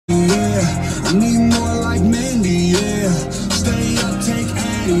I need more like Mandy, yeah. Stay up, take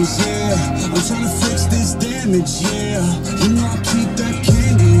Addies, yeah. I'm trying to fix this damage, yeah. You know I keep that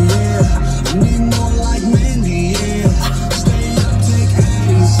candy, yeah. I need more like Mandy, yeah. Stay up, take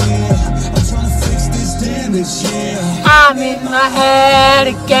Addies, yeah. I'm trying to fix this damage, yeah. I'm in my head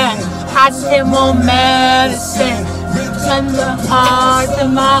again. I need more medicine. And the heart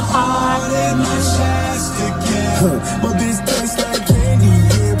in my heart. In my chest again. But this tastes like candy,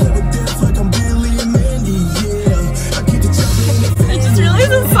 yeah. Play with death like I'm Billy and Mandy, yeah. I keep the chocolate in the I just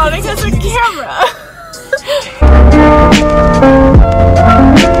realized that Sonic has a camera.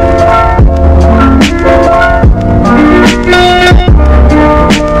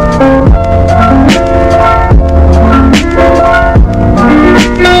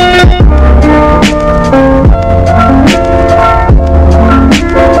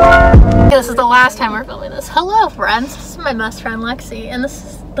 This is the last time we're filming this. Hello friends, this is my best friend Lexi, and this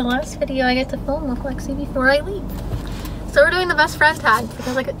is the last video I get to film with Lexi before I leave. So we're doing the best friend tag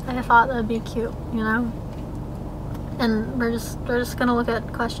because I thought that would be cute, you know? And we're just gonna look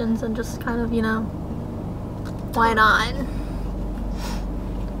at questions and just kind of, you know, why not?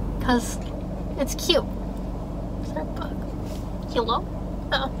 Because it's cute. Is there a bug? Hello?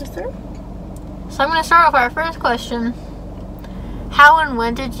 Oh, is there? So I'm gonna start off our first question. How and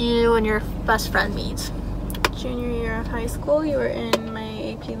when did you and your best friend meet? Junior year of high school. You were in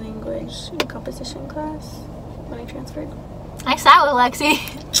my AP language and composition class when I transferred. I sat with Lexi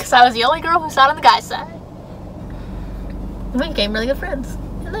because I was the only girl who sat on the guy's side. We became really good friends.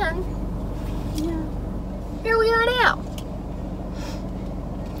 And then, Yeah. here we are now.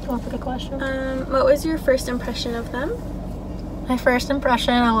 Go for the question. What was your first impression of them? My first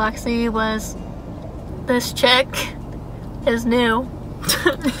impression of Lexi was this chick is new.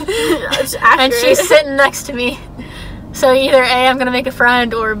 And she's sitting next to me. So either A, I'm gonna make a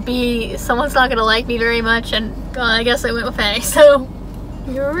friend, or B, someone's not gonna like me very much, and I guess I went with A. So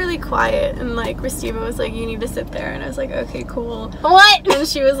You were really quiet, and like Restiva was like, you need to sit there, and I was like, okay, cool. what? And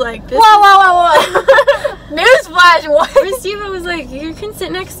she was like, this Whoa. Newsflash, what? Restiva was like, you can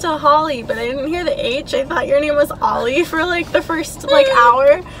sit next to Holly, but I didn't hear the H. I thought your name was Ollie for like the first like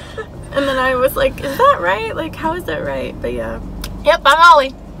hour. And then I was like, is that right? Like, how is that right? But yeah. Yep, I'm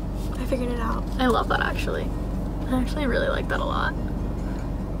Ollie. I figured it out. I love that actually. I actually really like that a lot.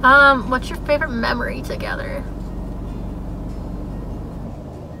 What's your favorite memory together?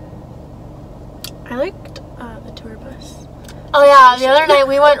 I liked the tour bus. Oh yeah, the other night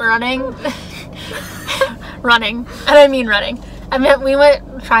we went running. Running. And I mean running. I mean, we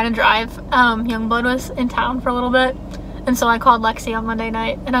went trying to drive. Yungblud was in town for a little bit. And so I called Lexi on Monday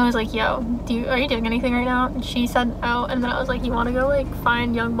night and I was like, yo, are you doing anything right now? And she said no. And then I was like, you want to go like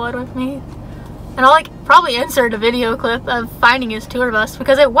find Yungblud with me? And I'll like probably insert a video clip of finding his tour bus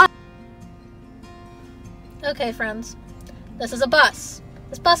because it was. Okay friends, this is a bus.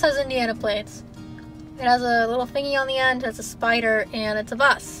 This bus has Indiana plates. It has a little thingy on the end, it's a spider, and it's a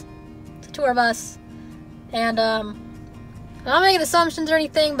bus. It's a tour bus. And I'm not making assumptions or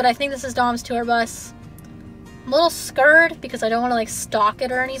anything, but I think this is Dom's tour bus. I'm a little scared because I don't want to like stalk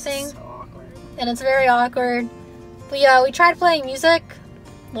it or anything. So awkward. And it's very awkward. But yeah, we tried playing music,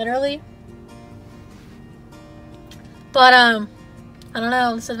 literally. But I don't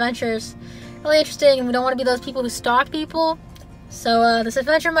know, this adventure is really interesting and we don't want to be those people who stalk people. So this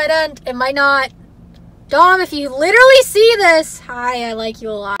adventure might end, it might not. Dom, if you literally see this, hi, I like you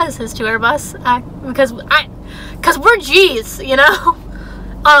a lot. This is his tour bus, because we're G's, you know?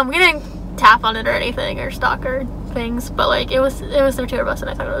 We didn't tap on it or anything or stalk or things, but like it was their tour bus and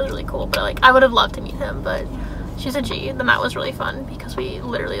I thought it was really cool. But like I would have loved to meet him, but she's a G. Then that was really fun because we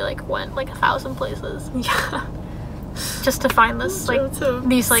literally like went like 1,000 places. Yeah. Just to find this like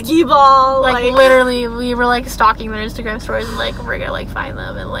these like ski ball, like literally we were like stalking their Instagram stories and like we're gonna like find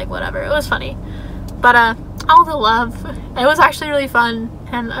them and like whatever. It was funny. But all the love. It was actually really fun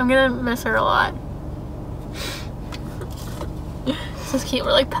and I'm gonna miss her a lot. This is cute.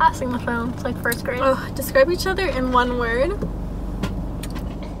 We're like passing the phone. It's like first grade. Oh, describe each other in one word.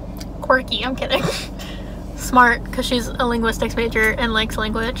 Quirky. I'm kidding. Smart, because she's a linguistics major and likes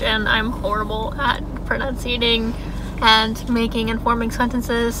language, and I'm horrible at pronunciating and making and forming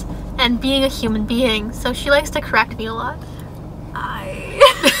sentences and being a human being. So she likes to correct me a lot.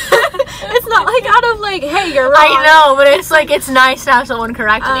 It's not like out of like, hey, you're wrong. I know, but it's like it's nice to have someone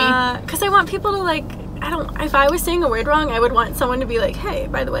correct me. Because I want people to like. If I was saying a word wrong, I would want someone to be like, hey,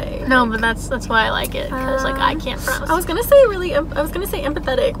 by the way. No, like, but that's why I like it, because like I can't pronounce. I was gonna say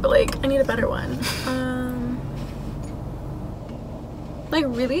empathetic, but like I need a better one. Like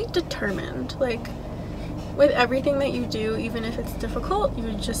really determined. Like with everything that you do, even if it's difficult,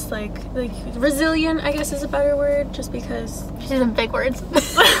 you're just like resilient, I guess is a better word, just because She's in big words. they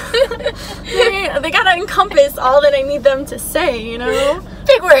gotta encompass all that I need them to say, you know?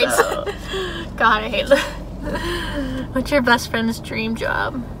 Big words. So. God, I hate that. What's your best friend's dream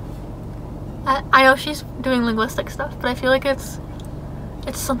job? I know she's doing linguistic stuff, but I feel like it's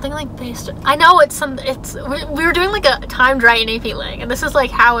something like based. I know we were doing like a timed right in AP Lang, and this is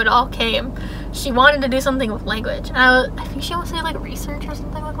like how it all came. She wanted to do something with language, and I think she wants to do like research or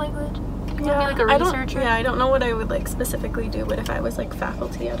something with language. Yeah, be like a researcher. I don't know what I would like specifically do, but if I was like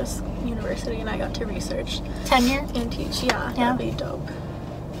faculty at a university and I got to research, tenure and teach, yeah, that'd be dope.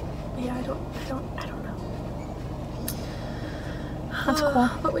 But yeah, I don't know. That's cool.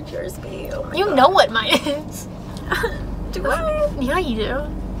 What would yours be? Oh my You God. know what mine is. Do I? Yeah, you do.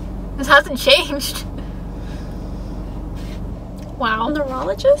 This hasn't changed. Wow.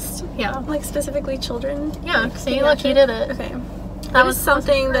 Neurologist? Yeah. Like specifically children? Yeah, Like, see, look, you did it. Okay. That That was was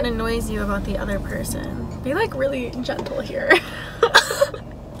something that annoys you about the other person. Be like really gentle here. I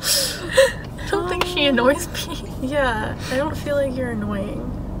don't think she annoys me. Yeah, I don't feel like you're annoying.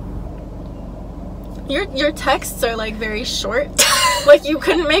 Your texts are like very short. Like you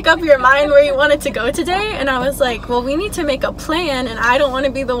couldn't make up your mind where you wanted to go today, and I was like, well, we need to make a plan, and I don't want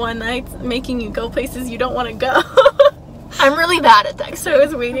to be the one that's making you go places you don't want to go. I'm really bad at texting. So I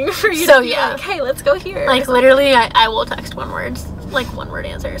was waiting for you So, to be yeah. like, hey, let's go here. Like literally, I will text one words, like one word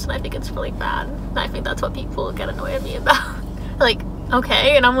answers, and I think it's really bad. And I think that's what people get annoyed at me about. Like,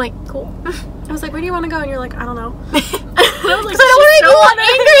 okay, and I'm like, cool. I was like, where do you want to go? And you're like, I don't know. I was like, I don't want to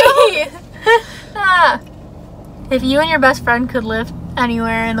go angry. Ah. If you and your best friend could live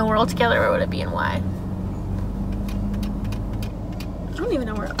anywhere in the world together, where would it be and why? I don't even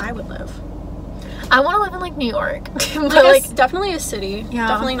know where I would live. I want to live in like New York, but Like definitely a city. Yeah.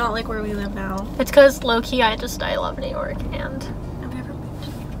 Definitely not like where we live now. it's because low key I love New York, and I've never been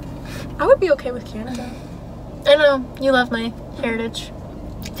to. I would be okay with Canada. I know you love my heritage,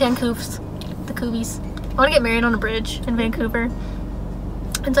 Vancouver's, the Coobies. I want to get married on a bridge in Vancouver.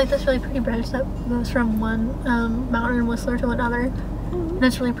 It's like this really pretty bridge that goes from one mountain in Whistler to another, and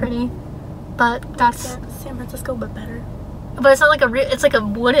it's really pretty. But that's San Francisco, but better. But it's not like it's like a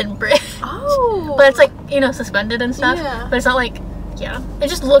wooden bridge. Oh. But it's like, you know, suspended and stuff. Yeah. But it's not like, yeah. It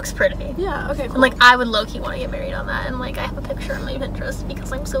just looks pretty. Yeah, okay, cool. And like, I would low-key want to get married on that. And like, I have a picture on my Pinterest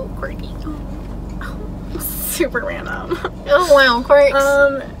because I'm so quirky. Super random. Oh wow,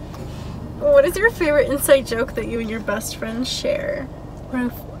 quirks. What is your favorite inside joke that you and your best friend share?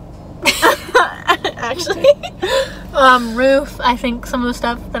 Roof. Actually. Roof, I think some of the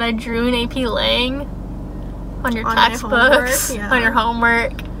stuff that I drew in AP Lang on your On my textbooks, homework, yeah. on your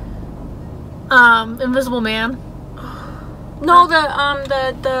homework. Invisible Man. No,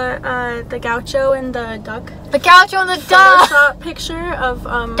 the gaucho and the duck. The Gaucho and the Duck! Photoshop picture of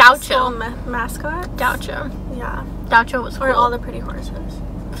Gaucho. school mascot. Gaucho. Yeah. Gaucho was cool. Or all the pretty horses.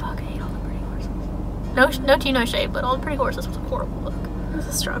 Fuck, I hate all the pretty horses. No tea, no shade, but all the pretty horses was a horrible look. It was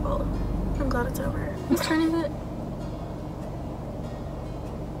a struggle. I'm glad it's over. Whose turn is it?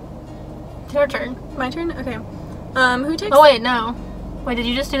 It's your turn. My turn? Okay. Who takes... Oh wait, no. Wait, did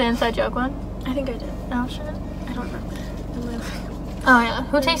you just do the inside joke one? I think I did. Oh shit. I don't remember. Oh yeah.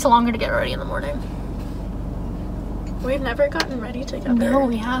 Who takes longer to get ready in the morning? We've never gotten ready together. No,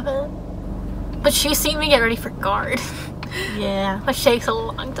 we haven't. But she's seen me get ready for guard. Yeah. Which takes a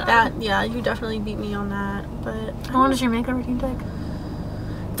long time. Yeah, you definitely beat me on that, but... How long does your makeup routine take?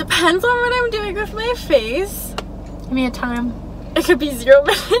 Depends on what I'm doing with my face. Give me a time. It could be 0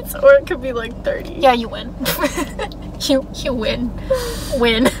 minutes, or it could be like 30. Yeah, you win. you win.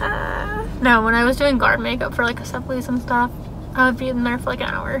 Win. No, when I was doing guard makeup for like assemblies and stuff, I would be in there for like an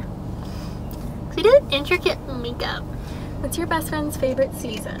hour. So you did intricate makeup. What's your best friend's favorite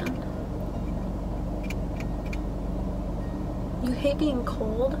season? You hate being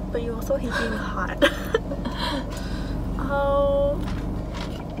cold, but you also hate being hot. Oh,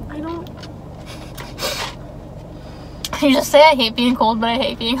 I don't... You just say I hate being cold, but I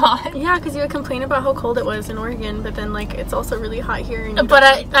hate being hot. Yeah, because you would complain about how cold it was in Oregon, but then like it's also really hot here. And But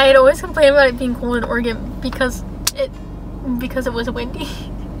I'd always complain about it being cold in Oregon because it was windy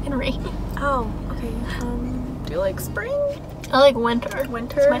and rainy. Oh, okay. Do you like spring? I like winter.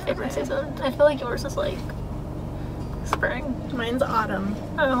 Winter? It's my favorite Okay. season. I feel like yours is like spring. Mine's autumn.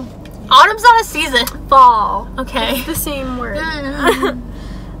 Oh. Autumn's not a season. Fall. Okay. It's the same word. Mm.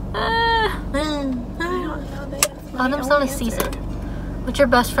 I don't know that. Autumn's not a season. What's your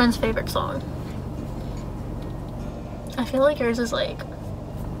best friend's favorite song? I feel like yours is like...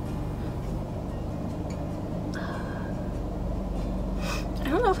 I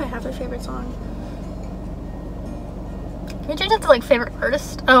don't know if I have a favorite song. We change it to like favorite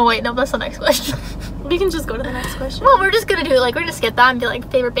artist. Oh wait, no, that's the next question. We can just go to the next question. Well, we're just gonna do like we're gonna skip that and be like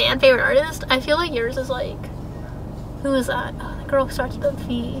favorite band, favorite artist. I feel like yours is like, who is that? Oh, the girl who starts with a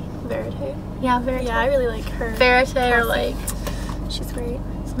V. Verite. Yeah, Verite. Yeah, I really like her. Verite or like she's great.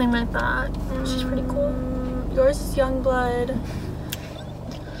 something like that. She's pretty cool. Yours is Yungblud.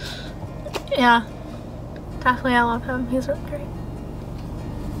 Yeah, definitely. I love him. He's really great.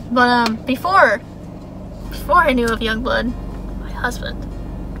 But before I knew of Yungblud, my husband.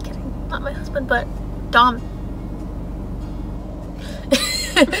 I'm kidding, not my husband, but Dom.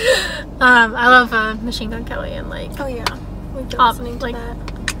 I love Machine Gun Kelly and like. Oh yeah, we've been Pop, listening to like, that.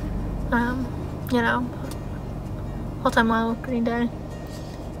 You know, All Time Low, Green Day.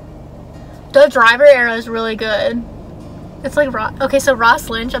 The Driver era is really good. It's like okay, so Ross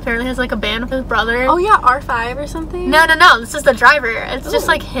Lynch apparently has like a band with his brother. Oh yeah, R5 or something. No, this is The Driver era. It's just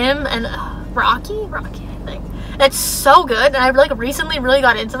like him and Rocky, I think. It's so good, and I like recently really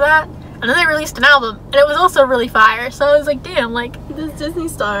got into that. And then they released an album, and it was also really fire. So I was like, damn, like this Disney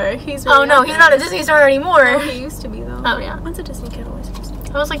star. He's really he's not a Disney star anymore. Oh, he used to be though. Oh yeah. Once a Disney kid, always used to be.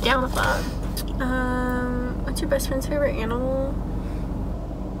 I was like down with that. What's your best friend's favorite animal?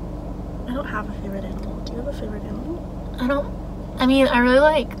 I don't have a favorite animal. Do you have a favorite animal? I mean, I really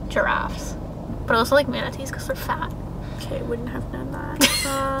like giraffes, but I also like manatees because they're fat. Okay, wouldn't have known that.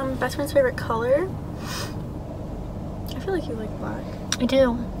 Best friend's favorite color? I feel like you like black. I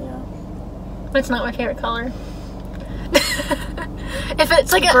do. Yeah. But it's not my favorite color. If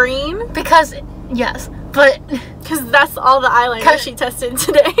it's like green? Because, yes, but... Because that's all the eyeliner she tested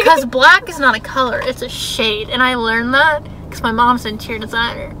today. Because black is not a color, it's a shade. And I learned that because my mom's an interior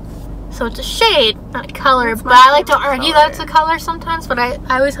designer. So it's a shade, not a color. But I like to argue that it's a color sometimes, but I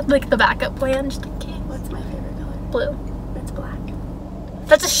always have like the backup plan just in case. What's my favorite color? Blue. It's black.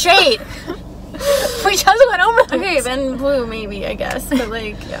 That's a shade! We just went over this. Okay, then blue maybe, I guess. But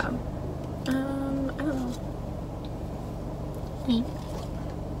like, yeah. I don't know.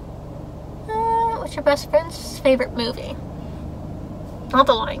 What's your best friend's favorite movie? Not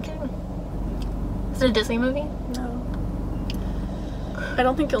The Lion King. Is it a Disney movie? No. I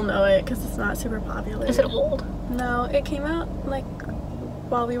don't think you'll know it because it's not super popular. Is it old? No, it came out like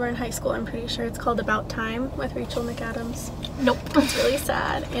while we were in high school, I'm pretty sure. It's called About Time with Rachel McAdams. Nope. It's really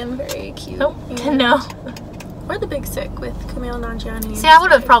sad and very cute. Nope. No. Or The Big Sick with Kumail Nanjiani. See, I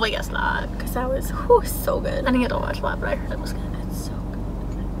would have probably guessed that. Because that was so good. I didn't get to watch that, but I heard it was good. It's so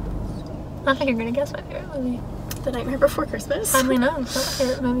good. I think you're gonna guess my favorite movie. The Nightmare Before Christmas. Sadly, no. It's not my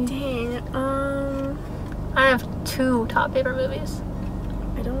favorite movie. Dang. I have 2 top favorite movies.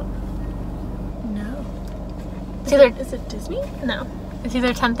 I don't know. It's either... Is it Disney? No. It's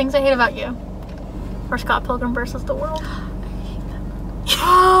either 10 Things I Hate About You or Scott Pilgrim vs. the World.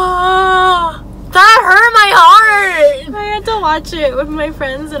 That hurt my heart! I had to watch it with my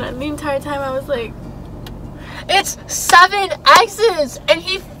friends, and the entire time I was like... It's 7 exes, and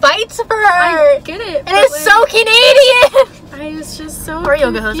he fights for her! I get it, and it's so Canadian! I was just so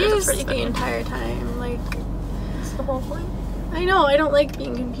confused the entire time. Like, that's the whole point. I know, I don't like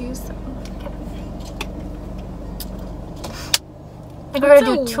being confused. I think we're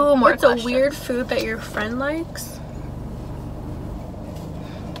gonna do 2 more What's questions. a weird food that your friend likes?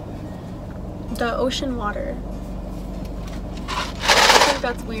 The ocean water. I think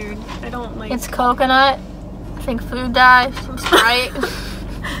that's weird. I don't like... It's coconut. I think food dye, some Sprite.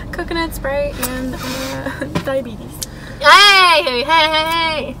 Coconut, Sprite, and diabetes. Hey!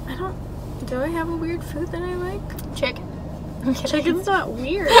 I don't... Do I have a weird food that I like? Chicken. Chicken's not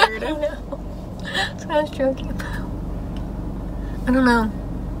weird. I know. That's what I was joking about. I don't know.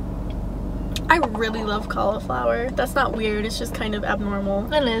 I really love cauliflower. That's not weird, it's just kind of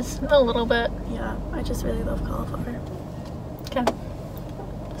abnormal. It is, a little bit. Yeah, I just really love cauliflower. Okay.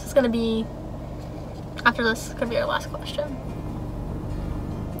 This is gonna be, after this, is gonna be our last question.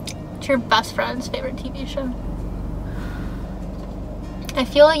 What's your best friend's favorite TV show? I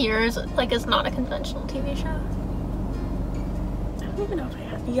feel like yours, like, is not a conventional TV show. I don't even know if I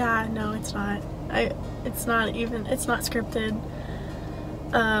have. Yeah, no, it's not. It's not scripted.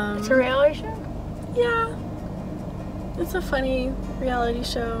 It's a reality show? Yeah. It's a funny reality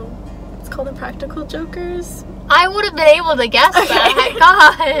show. It's called Impractical Jokers. I would have been able to guess that.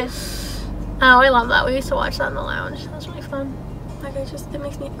 God. Oh, I love that. We used to watch that in the lounge. That was really fun. Like, it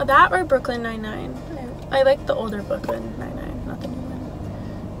makes me... That or Brooklyn Nine-Nine. I like the older Brooklyn Nine-Nine, not the new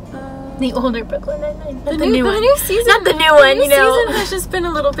one. The older Brooklyn Nine-Nine. The new season. Not the new one, you know. The season has just been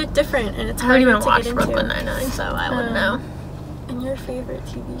a little bit different, and it's I hard don't to even watch get Brooklyn into. Nine-Nine, so I wouldn't know. And your favorite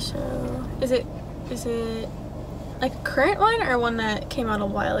TV show? Is it like a current one or one that came out a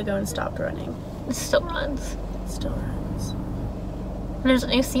while ago and stopped running? It still runs. It still runs. There's a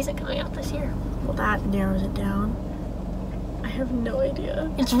new season coming out this year. Well, that narrows it down. I have no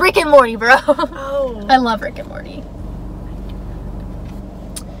idea. It's Rick and Morty, bro. Oh. I love Rick and Morty.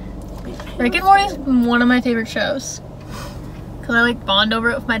 Rick and Morty is one of my favorite shows. Because I like bond over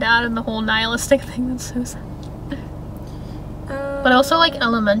it with my dad and the whole nihilistic thing that's so sad. But I also like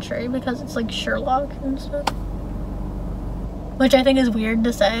Elementary because it's like Sherlock and stuff. Which I think is weird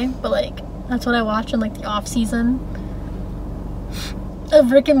to say, but like that's what I watch in like the off season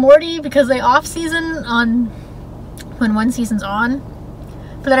of Rick and Morty, because they off season on when one season's on.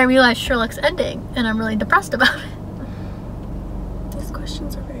 But then I realized Sherlock's ending and I'm really depressed about it. These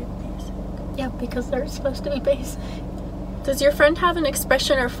questions are very basic. Yeah, because they're supposed to be basic. Does your friend have an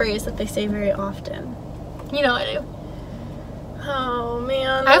expression or phrase that they say very often? You know I do. Oh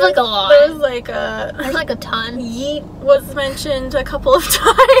man, I have like a lot. There's like a ton. Yeet was mentioned a couple of times.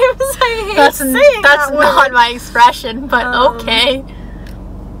 I hate That's saying not that my expression, but okay.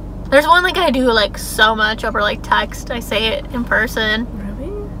 There's one like I do like so much over like text. I say it in person.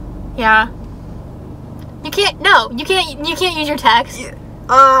 Really? Yeah. You can't use your text.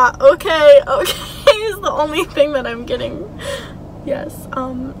 Okay is the only thing that I'm getting. Yes,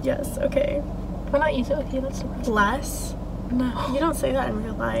 yes, okay. Why not use it with you? That's depressing. Less? No. You don't say that in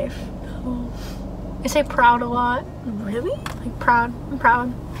real life. No. I say proud a lot. Really? Like proud. I'm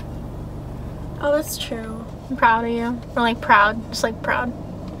proud. Oh, that's true. I'm proud of you. Or like proud. Just like proud.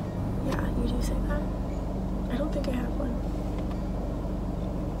 Yeah, you do say that. I don't think I have one.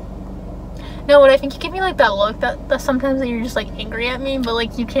 No, what I think you give me like that look that sometimes that you're just like angry at me, but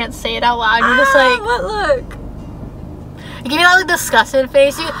like you can't say it out loud. You're just like, what look? You give me that like disgusted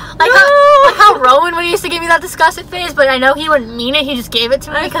face. You like how Rowan would used to give me that disgusted face, but I know he wouldn't mean it. He just gave it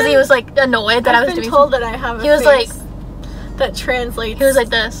to me because he was like annoyed that I was doing. Told that I have a he was face like that translates. He was like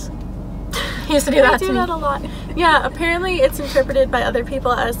this. He used to do that to me. I do that a lot. Yeah, apparently it's interpreted by other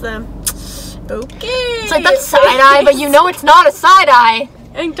people as the okay. It's like that's side eye, but you know it's not a side eye.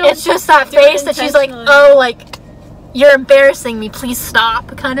 It's just that face that she's like, oh, like you're embarrassing me. Please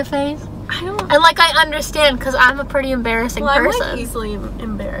stop, kind of face. And like I understand because I'm a pretty embarrassing person. I'm like easily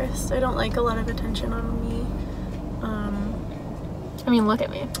embarrassed. I don't like a lot of attention on me. I mean, look at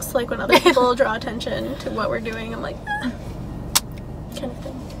me. It's like when other people draw attention to what we're doing, I'm like, kind of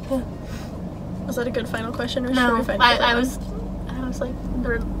thing. Yeah. Was that a good final question, or should we find out? I was like,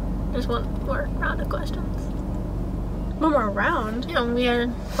 there's one more round of questions. One more round? Yeah, we are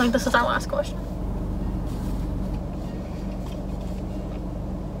like this is our last question.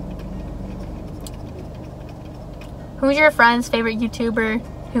 Who's your friend's favorite YouTuber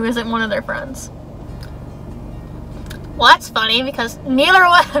who isn't one of their friends? Well, that's funny because neither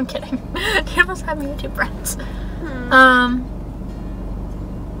one. I'm kidding. Neither of us have YouTube friends.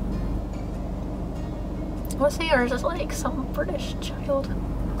 Let's say yours is like some British child.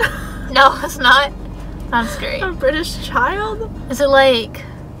 No, it's not. That's great. A British child? Is it like?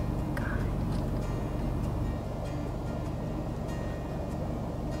 God.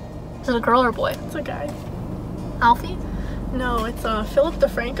 Is it a girl or a boy? It's a guy. Alfie? No, it's Philip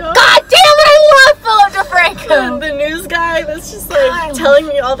DeFranco. God damn it! I love Philip DeFranco. The news guy that's just like telling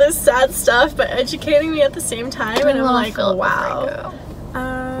me all this sad stuff, but educating me at the same time, and I'm like, Philip wow.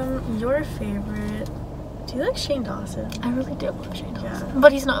 Your favorite? Do you like Shane Dawson? I really do love Shane Dawson, yeah.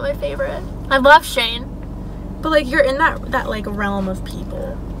 but he's not my favorite. I love Shane, but like you're in that like realm of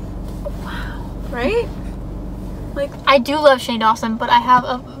people. Wow. Right? Like I do love Shane Dawson, but I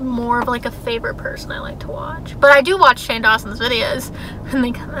have more of like a favorite person I like to watch. But I do watch Shane Dawson's videos when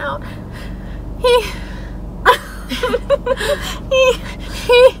they come out.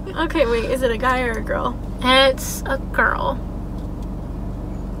 Okay, wait, is it a guy or a girl? It's a girl.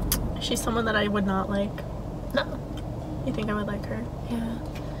 Is she someone that I would not like? No. You think I would like her? Yeah.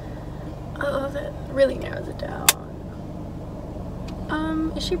 Oh, that really narrows it down.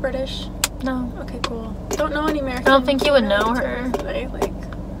 Is she British? No. Okay, cool. Don't know any American. I don't think you would know her. Today, like,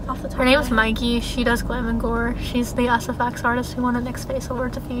 off the top her name's Mikey. She does glam and gore. She's the SFX artist who won a Nick's Face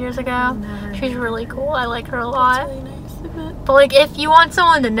Awards a few years ago. She's really cool. I like her a lot. That's really nice, I bet. But like, if you want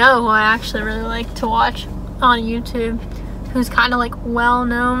someone to know who I actually really like to watch on YouTube, who's kind of like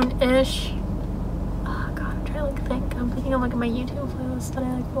well-known-ish. Oh God, I'm trying to like think. I'm thinking of like my YouTube playlist that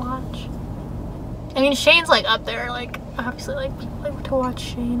I like watch. I mean, Shane's like up there. Like, obviously, like people like to watch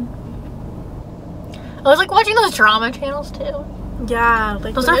Shane. I was like watching those drama channels too. Yeah,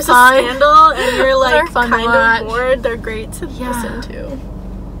 like those when are there's fun. a scandal and you're like kind of bored. They're great to listen to.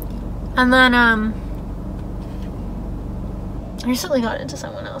 And then I recently got into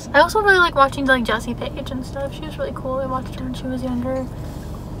someone else. I also really like watching like Jessie Page and stuff. She was really cool. I watched her when she was younger.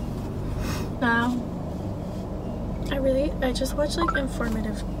 Now I just watch like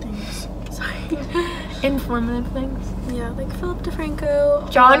informative things. Sorry. Informative things. Yeah, like Philip DeFranco.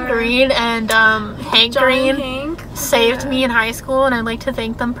 John or Green and Hank John Green and Hank. saved Yeah. me in high school, and I'd like to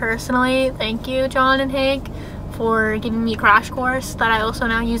thank them personally. Thank you, John and Hank, for giving me a crash course that I also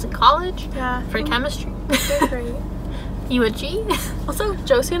now use in college Yeah. for chemistry. They're great. You a G? Also,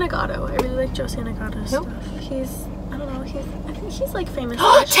 Joe Santagato. I really like Joe Santagato's Who? stuff. I don't know, I think he's like famous.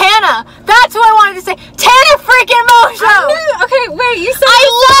 Tana! That's who I wanted to say! Tana freaking Mojo! Okay, wait, you said I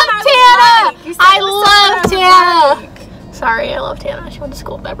love Tana! I love Tana! Tana! Sorry, I love Tana. She went to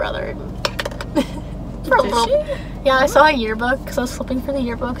school with my brother. For a Did little. she? Yeah, I saw a yearbook because I was flipping through the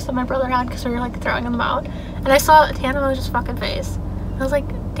yearbooks that my brother had because we were like throwing them out. And I saw Tana Mojo's fucking face. I was like,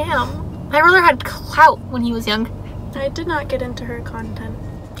 damn. My brother had clout when he was young. I did not get into her content.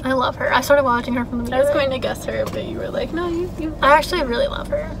 I love her. I started watching her from the beginning. I was going to guess her, but you were like, no, you. I actually really love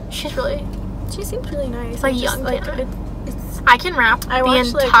her. She's really. She seems really nice. Like It's just, young like Tana. it's. I can rap I the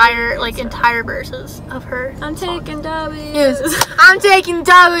watched, like, entire verses of her. I'm songs. taking W's. I'm taking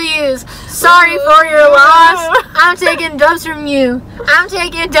W's. Sorry for your loss. I'm taking dubs from you. I'm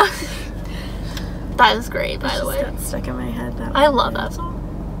taking dubs. That is great, by the way. Got stuck in my head. I love that song.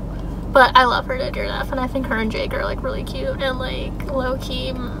 But I love her to death, and I think her and Jake are like really cute and like low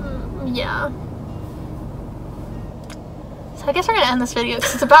key. Yeah. So I guess we're gonna end this video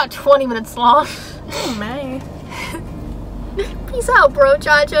because it's about 20 minutes long. Oh my. Peace out, bro,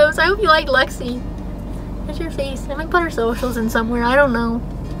 chachos. I hope you liked Lexi. There's your face. I might put her socials in somewhere. I don't know.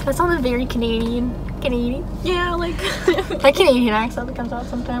 That sounded very Canadian. Yeah, like. My Canadian accent that comes out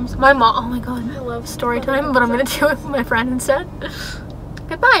sometimes. My mom. Oh my god. I love story time, but I'm gonna do it with my friend instead.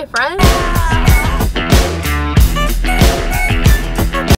 Goodbye, friends.